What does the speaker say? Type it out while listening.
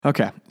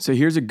Okay, so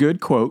here's a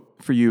good quote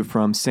for you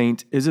from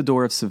Saint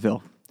Isidore of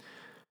Seville.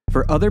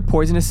 For other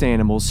poisonous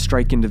animals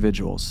strike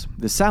individuals.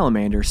 The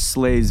salamander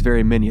slays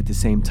very many at the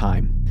same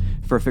time.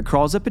 For if it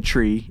crawls up a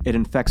tree, it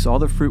infects all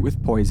the fruit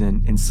with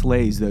poison and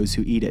slays those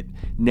who eat it.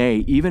 Nay,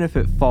 even if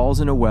it falls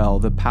in a well,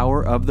 the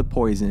power of the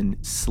poison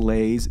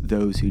slays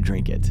those who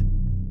drink it.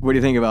 What do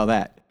you think about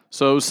that?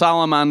 So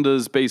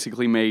salamanders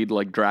basically made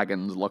like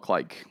dragons look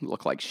like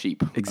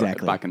sheep.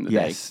 Exactly. Back in the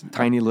yes,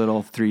 tiny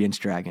little 3-inch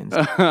dragons.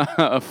 day.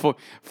 A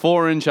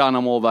 4-inch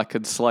animal that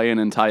could slay an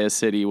entire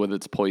city with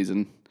its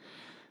poison.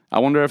 I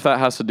wonder if that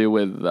has to do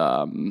with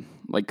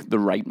like the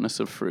ripeness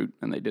of fruit,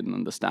 and they didn't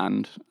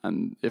understand,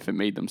 and if it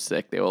made them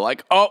sick, they were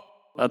like, "Oh,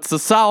 that's a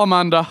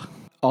salamander."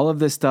 All of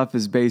this stuff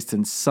is based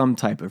in some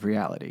type of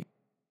reality.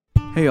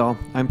 Hey y'all,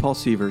 I'm Paul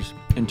Sievers,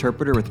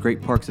 interpreter with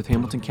Great Parks of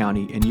Hamilton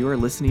County, and you are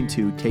listening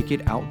to Take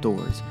It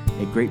Outdoors,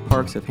 a Great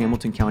Parks of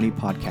Hamilton County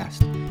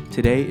podcast.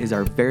 Today is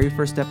our very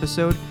first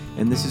episode,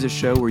 and this is a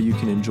show where you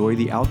can enjoy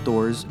the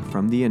outdoors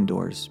from the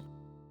indoors.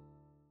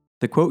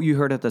 The quote you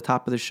heard at the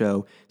top of the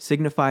show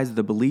signifies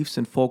the beliefs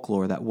and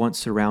folklore that once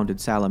surrounded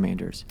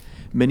salamanders.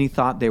 Many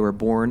thought they were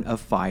born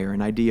of fire,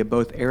 an idea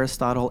both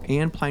Aristotle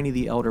and Pliny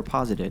the Elder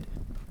posited.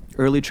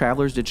 Early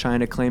travelers to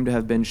China claimed to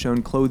have been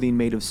shown clothing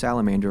made of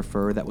salamander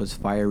fur that was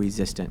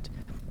fire-resistant.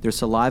 Their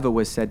saliva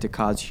was said to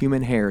cause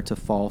human hair to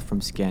fall from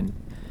skin.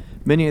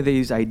 Many of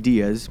these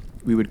ideas,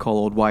 we would call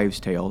old wives'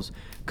 tales,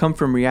 come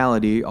from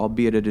reality,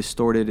 albeit a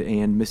distorted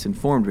and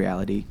misinformed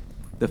reality.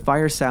 The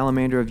fire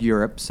salamander of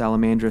Europe,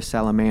 Salamandra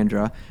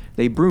salamandra,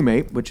 they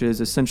brumate, which is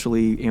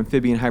essentially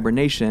amphibian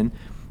hibernation,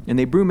 and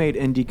they brumate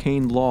in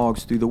decaying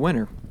logs through the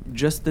winter,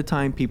 just the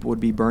time people would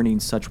be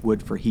burning such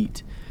wood for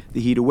heat. The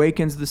heat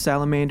awakens the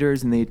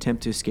salamanders and they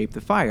attempt to escape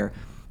the fire.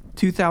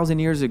 2,000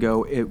 years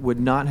ago, it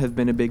would not have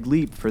been a big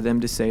leap for them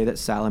to say that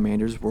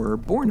salamanders were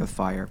born of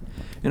fire.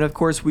 And of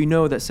course, we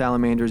know that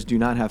salamanders do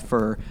not have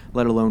fur,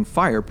 let alone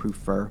fireproof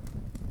fur.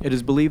 It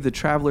is believed the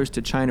travelers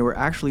to China were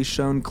actually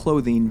shown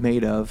clothing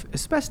made of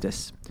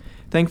asbestos.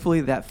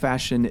 Thankfully, that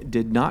fashion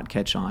did not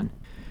catch on.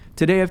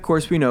 Today, of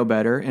course, we know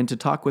better, and to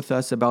talk with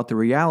us about the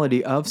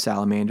reality of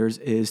salamanders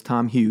is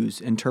Tom Hughes,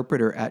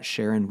 interpreter at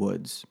Sharon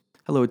Woods.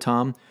 Hello,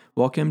 Tom.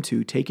 Welcome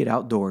to Take It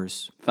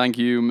Outdoors. Thank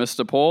you,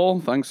 Mr.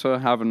 Paul. Thanks for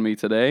having me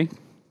today.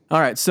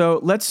 All right, so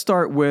let's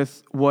start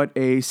with what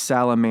a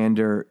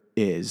salamander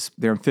is.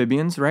 They're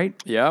amphibians, right?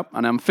 Yeah,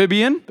 an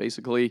amphibian,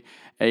 basically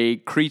a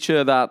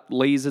creature that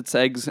lays its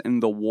eggs in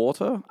the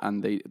water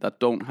and that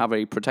don't have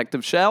a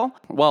protective shell.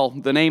 Well,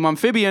 the name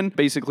amphibian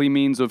basically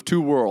means of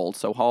two worlds.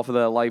 So half of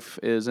their life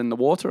is in the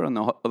water and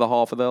the other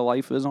half of their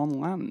life is on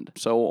land.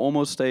 So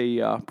almost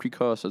a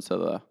precursor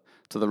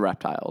to the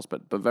reptiles,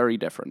 but very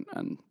different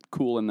and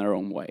cool in their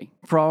own way.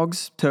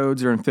 Frogs,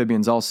 toads are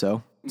amphibians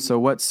also. So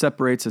what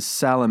separates a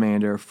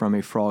salamander from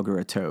a frog or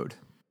a toad?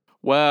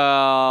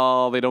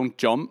 Well, they don't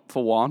jump,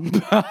 for one.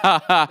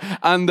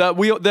 And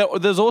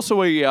there's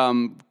also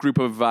a group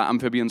of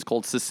amphibians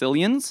called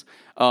caecilians,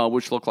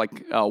 which look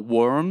like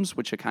worms,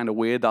 which are kind of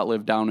weird, that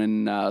live down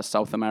in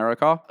South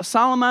America.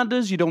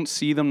 Salamanders, you don't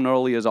see them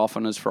nearly as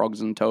often as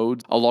frogs and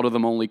toads. A lot of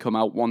them only come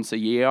out once a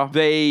year.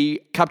 They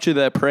capture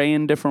their prey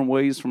in different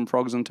ways from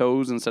frogs and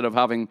toads. Instead of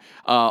having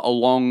a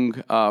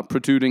long,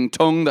 protruding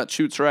tongue that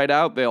shoots right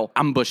out, they'll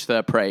ambush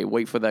their prey,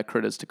 wait for their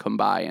critters to come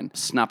by and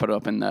snap it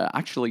up in their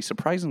actually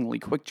surprisingly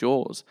quick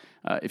jaws.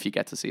 If you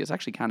get to see it. It's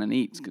actually kind of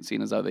neat,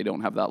 seeing as though they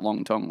don't have that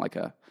long tongue like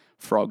a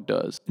frog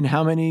does. And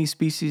how many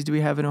species do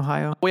we have in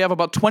Ohio? We have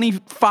about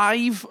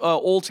 25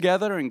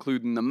 altogether,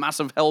 including the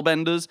massive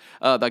hellbenders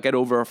that get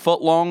over a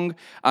foot long.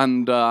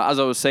 And as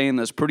I was saying,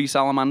 there's pretty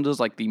salamanders,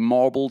 like the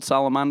marbled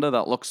salamander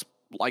that looks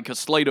like a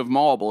slate of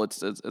marble.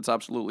 It's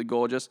absolutely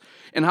gorgeous.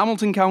 In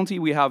Hamilton County,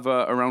 we have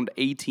around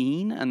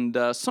 18, and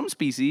some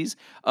species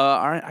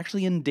are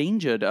actually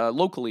endangered,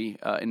 locally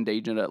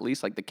endangered at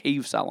least, like the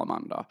cave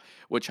salamander,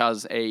 which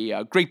has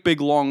a great big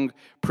long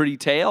pretty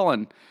tail,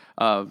 and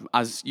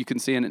as you can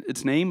see in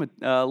its name, it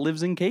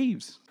lives in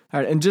caves. All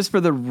right, and just for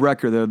the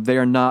record, though, they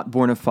are not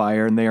born of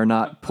fire, and they are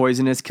not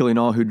poisonous, killing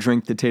all who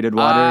drink the tainted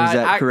water. Is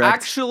that correct?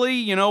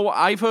 Actually,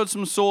 I've heard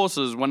some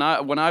sources when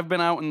I've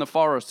been out in the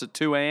forest at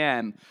 2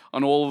 a.m.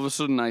 and all of a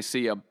sudden I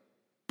see a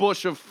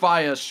bush of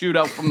fire shoot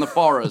out from the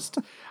forest.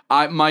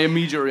 My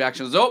immediate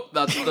reaction is,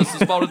 that's the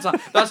spot of time.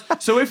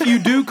 So if you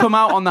do come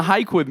out on the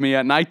hike with me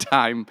at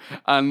nighttime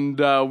and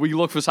we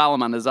look for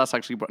salamanders, that's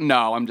actually...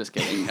 No, I'm just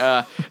kidding.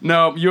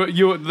 No,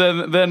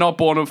 they're not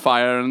born of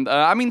fire. And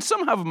I mean,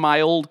 some have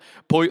mild...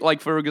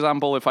 Like, for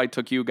example, if I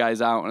took you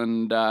guys out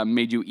and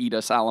made you eat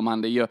a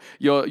salamander,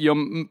 your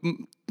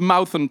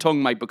mouth and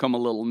tongue might become a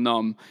little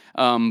numb,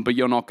 but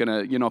you're not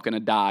gonna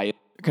die.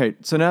 Okay,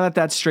 so now that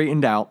that's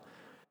straightened out,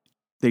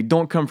 they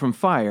don't come from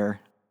fire.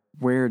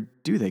 Where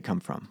do they come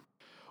from?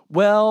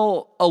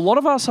 Well, a lot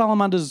of our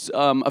salamanders,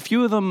 a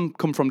few of them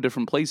come from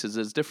different places.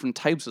 There's different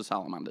types of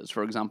salamanders.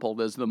 For example,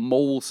 there's the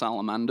mole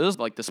salamanders,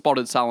 like the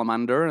spotted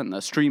salamander and the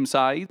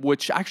streamside,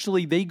 which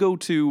actually they go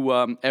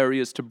to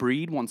areas to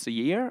breed once a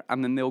year,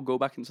 and then they'll go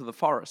back into the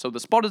forest. So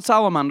the spotted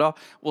salamander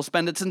will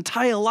spend its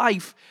entire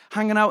life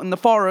hanging out in the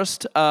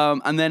forest,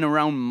 and then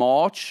around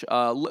March,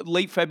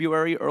 late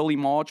February, early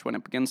March, when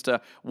it begins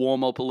to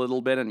warm up a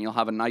little bit and you'll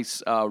have a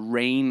nice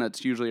rain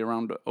that's usually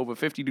around over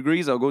 50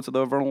 degrees, they'll go to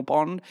the vernal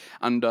pond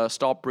and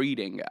start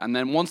breeding. And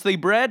then once they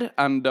bred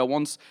and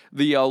once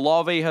the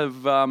larvae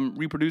have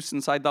reproduced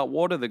inside that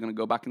water, they're going to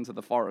go back into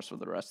the forest for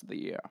the rest of the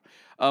year.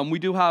 We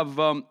do have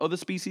other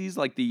species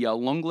like the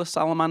lungless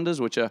salamanders,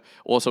 which are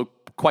also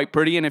quite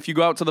pretty. And if you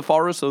go out to the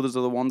forest, so those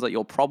are the ones that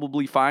you'll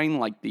probably find,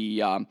 like the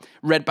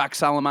redback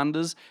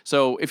salamanders.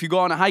 So if you go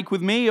on a hike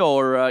with me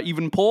or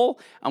even Paul,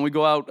 and we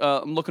go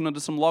out looking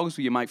under some logs,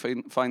 you might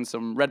find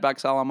some redback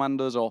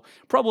salamanders, or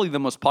probably the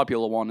most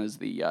popular one is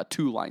the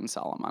two-line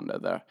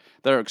salamander.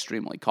 They're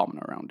extremely common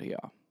around here.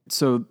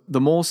 So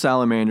the mole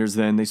salamanders,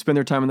 then, they spend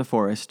their time in the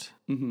forest,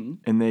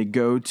 and they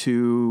go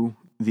to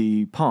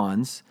the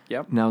ponds.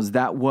 Yep. Now, is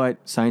that what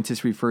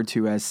scientists refer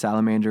to as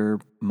salamander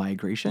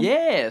migration?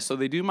 Yeah, so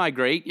they do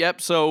migrate.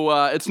 Yep.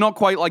 So it's not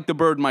quite like the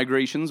bird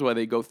migrations where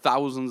they go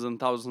thousands and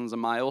thousands of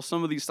miles.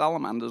 Some of these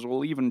salamanders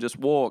will even just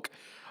walk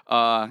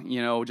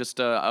just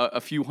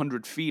a few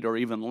hundred feet or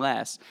even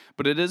less.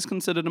 But it is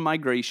considered a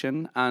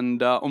migration.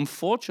 And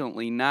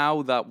unfortunately,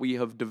 now that we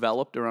have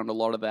developed around a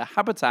lot of their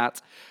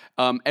habitat,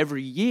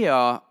 every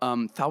year,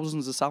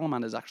 thousands of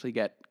salamanders actually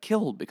get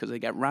killed because they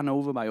get ran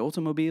over by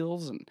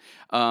automobiles.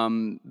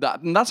 And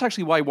that's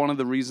actually why one of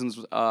the reasons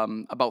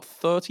about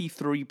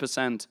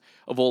 33%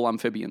 of all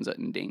amphibians are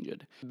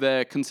endangered.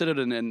 They're considered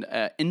an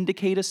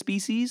indicator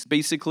species.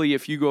 Basically,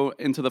 if you go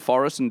into the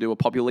forest and do a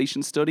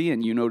population study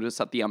and you notice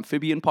that the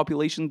amphibian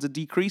populations are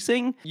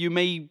decreasing, you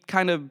may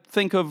kind of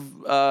think of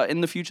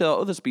in the future that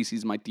other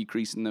species might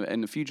decrease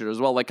in the future as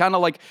well. Like kind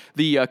of like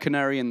the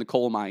canary in the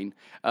coal mine,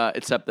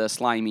 except they're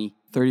slimy.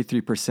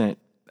 33%.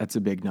 That's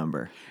a big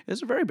number.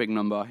 It's a very big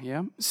number,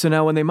 yeah. So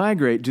now when they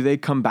migrate, do they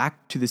come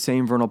back to the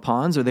same vernal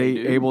ponds? Are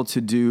they able to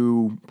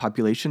do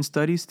population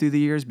studies through the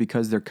years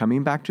because they're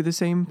coming back to the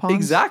same ponds?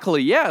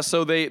 Exactly, yeah.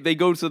 So they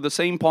go to the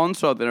same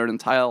ponds throughout their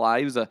entire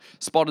lives. A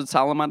spotted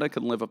salamander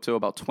can live up to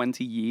about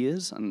 20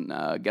 years and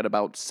get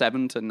about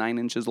 7 to 9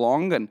 inches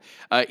long. And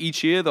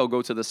each year they'll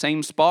go to the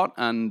same spot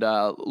and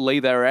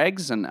lay their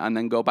eggs and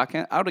then go back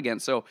out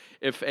again. So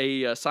if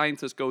a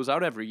scientist goes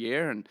out every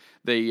year and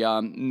they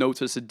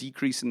notice a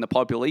decrease in the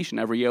population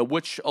every year,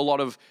 which a lot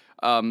of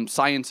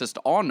scientists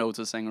are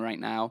noticing right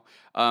now,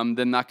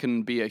 then that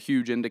can be a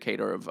huge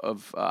indicator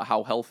of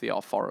how healthy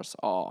our forests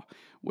are,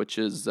 which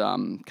is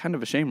kind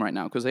of a shame right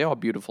now because they are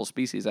beautiful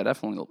species. I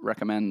definitely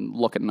recommend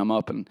looking them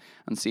up and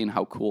seeing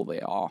how cool they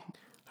are. All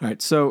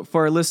right. So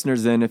for our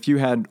listeners then, if you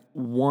had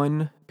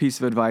one piece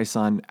of advice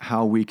on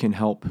how we can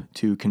help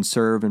to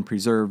conserve and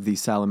preserve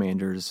these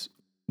salamanders,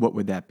 what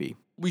would that be?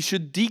 We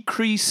should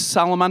decrease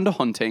salamander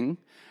hunting.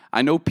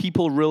 I know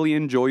people really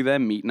enjoy their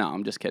meat. No,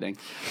 I'm just kidding.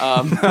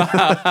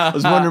 I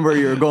was wondering where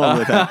you were going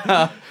with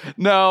that.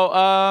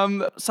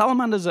 No,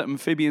 salamanders and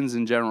amphibians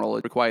in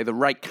general require the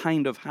right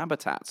kind of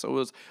habitat. So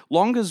as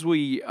long as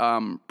we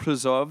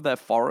preserve their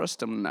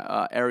forest and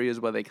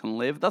areas where they can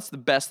live, that's the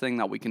best thing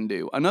that we can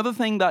do. Another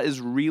thing that is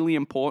really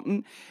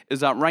important is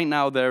that right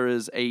now there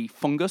is a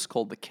fungus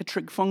called the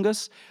chytrid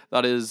fungus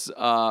that is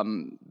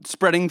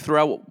spreading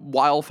throughout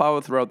wildfire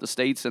throughout the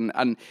states.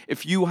 And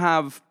if you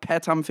have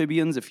pet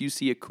amphibians, if you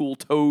see a cool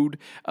toad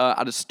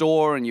at a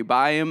store and you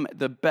buy them,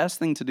 the best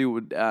thing to do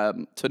would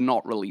to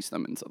not release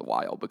them into the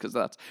wild because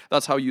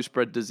that's how you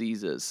spread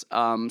diseases.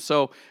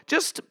 So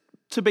just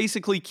to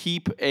basically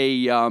keep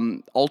a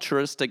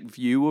altruistic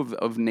view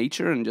of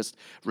nature and just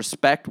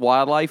respect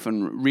wildlife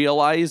and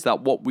realize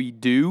that what we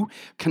do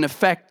can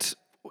affect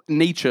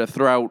nature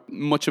throughout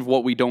much of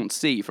what we don't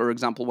see. For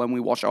example, when we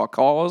wash our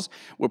cars,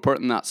 we're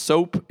putting that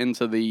soap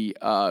into the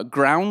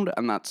ground,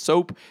 and that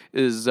soap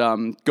is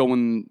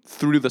going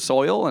through the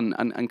soil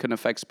and can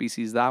affect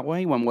species that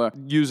way. When we're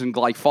using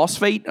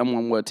glyphosate and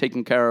when we're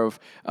taking care of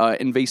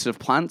invasive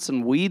plants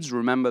and weeds,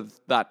 remember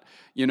that,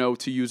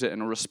 to use it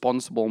in a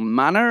responsible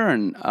manner.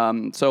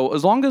 And so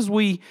as long as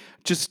we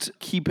just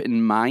keep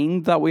in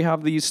mind that we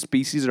have these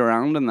species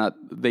around and that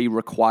they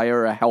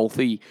require a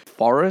healthy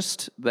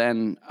forest,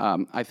 then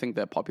I think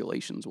their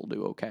populations will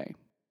do okay.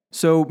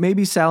 So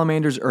maybe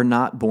salamanders are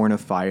not born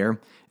of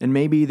fire, and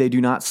maybe they do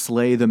not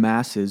slay the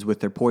masses with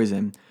their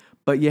poison.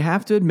 But you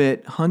have to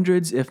admit,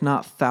 hundreds, if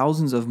not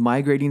thousands, of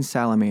migrating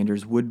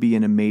salamanders would be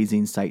an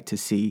amazing sight to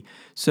see.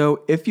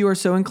 So if you are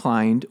so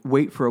inclined,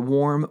 wait for a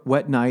warm,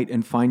 wet night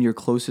and find your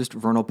closest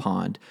vernal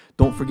pond.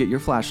 Don't forget your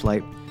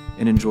flashlight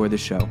and enjoy the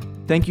show.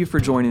 Thank you for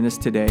joining us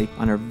today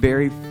on our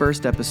very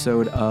first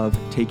episode of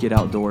Take It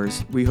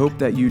Outdoors. We hope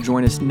that you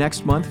join us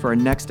next month for our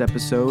next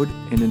episode.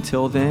 And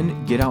until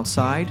then, get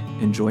outside,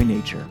 enjoy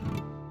nature.